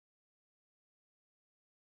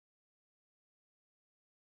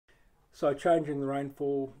So changing the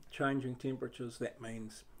rainfall, changing temperatures, that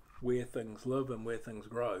means where things live and where things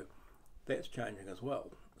grow, that's changing as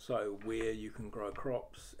well. So where you can grow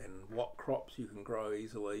crops and what crops you can grow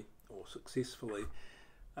easily or successfully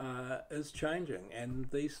is changing, and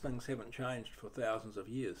these things haven't changed for thousands of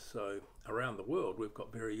years. So around the world we've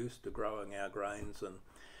got very used to growing our grains and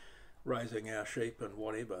raising our sheep and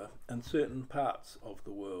whatever in certain parts of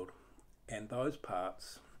the world, and those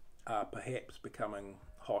parts are perhaps becoming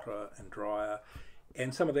hotter and drier,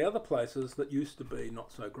 and some of the other places that used to be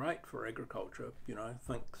not so great for agriculture,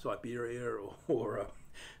 think Siberia or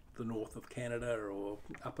the north of Canada or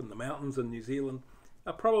up in the mountains in New Zealand,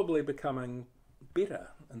 are probably becoming better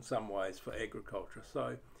in some ways for agriculture.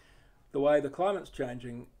 So the way the climate's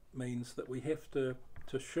changing means that we have to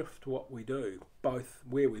shift what we do, both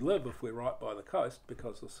where we live if we're right by the coast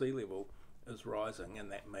because the sea level is rising,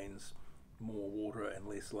 and that means more water and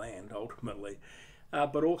less land ultimately,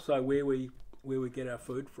 but also where we get our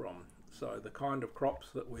food from. So the kind of crops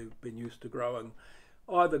that we've been used to growing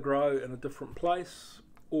either grow in a different place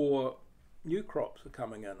or new crops are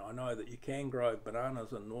coming in. I know that you can grow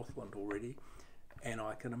bananas in Northland already, and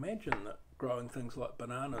I can imagine that growing things like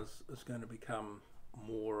bananas is going to become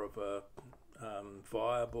more of a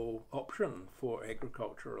viable option for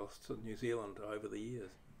agriculturalists in New Zealand over the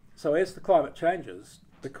years. So as the climate changes,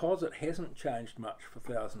 because it hasn't changed much for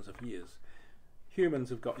thousands of years, humans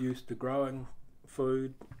have got used to growing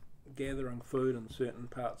food, gathering food in certain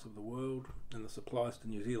parts of the world, and this applies to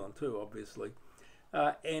New Zealand too, obviously,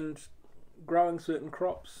 and growing certain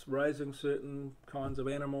crops, raising certain kinds of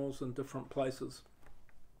animals in different places.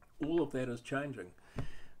 All of that is changing.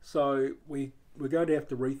 So we're going to have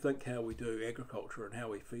to rethink how we do agriculture and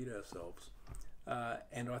how we feed ourselves.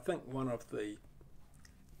 And I think one of the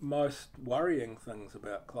most worrying things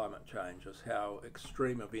about climate change is how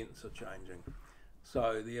extreme events are changing.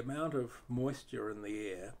 So the amount of moisture in the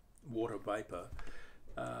air, water vapour,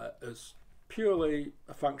 is purely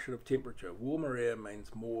a function of temperature. Warmer air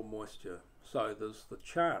means more moisture. So there's the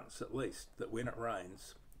chance, at least, that when it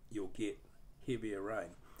rains, you'll get heavier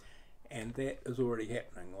rain. And that is already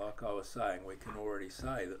happening. Like I was saying, we can already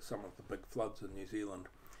say that some of the big floods in New Zealand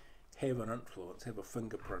have an influence, have a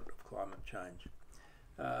fingerprint of climate change.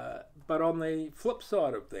 But on the flip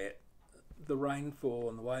side of that, the rainfall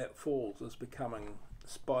and the way it falls is becoming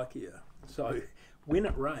spikier. So when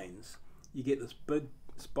it rains, you get this big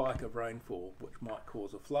spike of rainfall, which might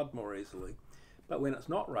cause a flood more easily. But when it's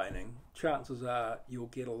not raining, chances are you'll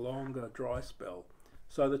get a longer dry spell.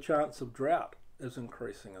 So the chance of drought is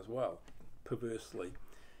increasing as well, perversely.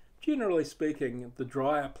 Generally speaking, the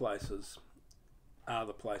drier places are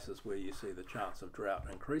the places where you see the chance of drought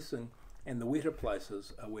increasing, and the wetter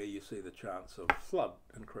places are where you see the chance of flood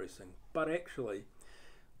increasing. But actually,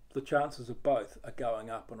 the chances of both are going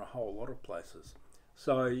up in a whole lot of places.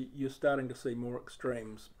 So you're starting to see more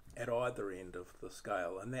extremes at either end of the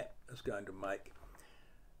scale, and that is going to make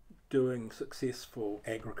doing successful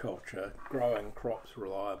agriculture, growing crops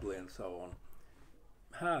reliably and so on,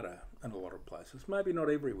 harder in a lot of places. Maybe not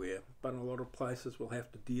everywhere, but in a lot of places we'll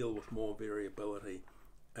have to deal with more variability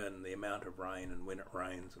in the amount of rain and when it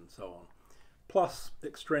rains and so on. Plus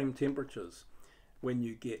extreme temperatures. When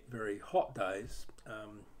you get very hot days,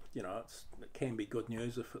 it can be good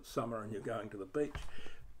news if it's summer and you're going to the beach,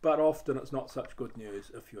 but often it's not such good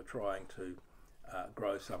news if you're trying to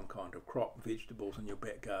grow some kind of crop, vegetables in your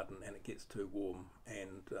back garden, and it gets too warm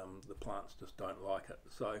and the plants just don't like it.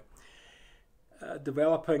 So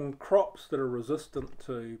developing crops that are resistant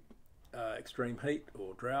to extreme heat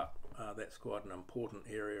or drought, that's quite an important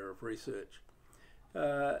area of research.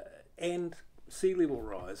 And sea level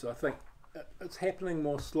rise, I think it's happening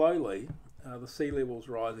more slowly. The sea level's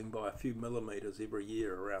rising by a few millimetres every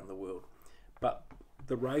year around the world, but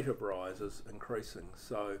the rate of rise is increasing.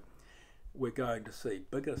 So we're going to see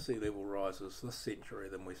bigger sea level rises this century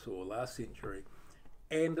than we saw last century,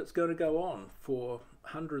 and it's going to go on for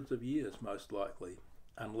hundreds of years most likely,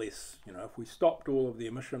 unless, if we stopped all of the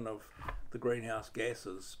emission of the greenhouse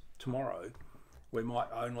gases tomorrow, we might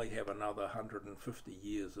only have another 150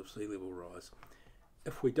 years of sea level rise.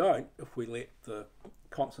 If we don't, if we let the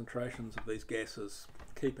concentrations of these gases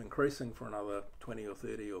keep increasing for another 20 or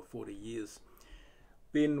 30 or 40 years,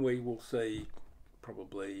 then we will see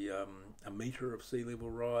probably a metre of sea level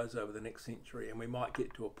rise over the next century, and we might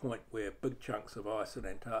get to a point where big chunks of ice in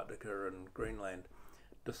Antarctica and Greenland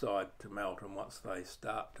decide to melt, and once they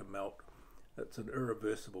start to melt, it's an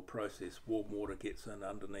irreversible process. Warm water gets in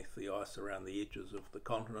underneath the ice around the edges of the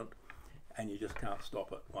continent, and you just can't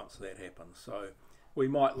stop it once that happens. So we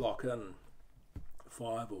might lock in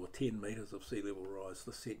 5 or 10 metres of sea level rise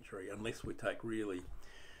this century, unless we take really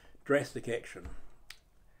drastic action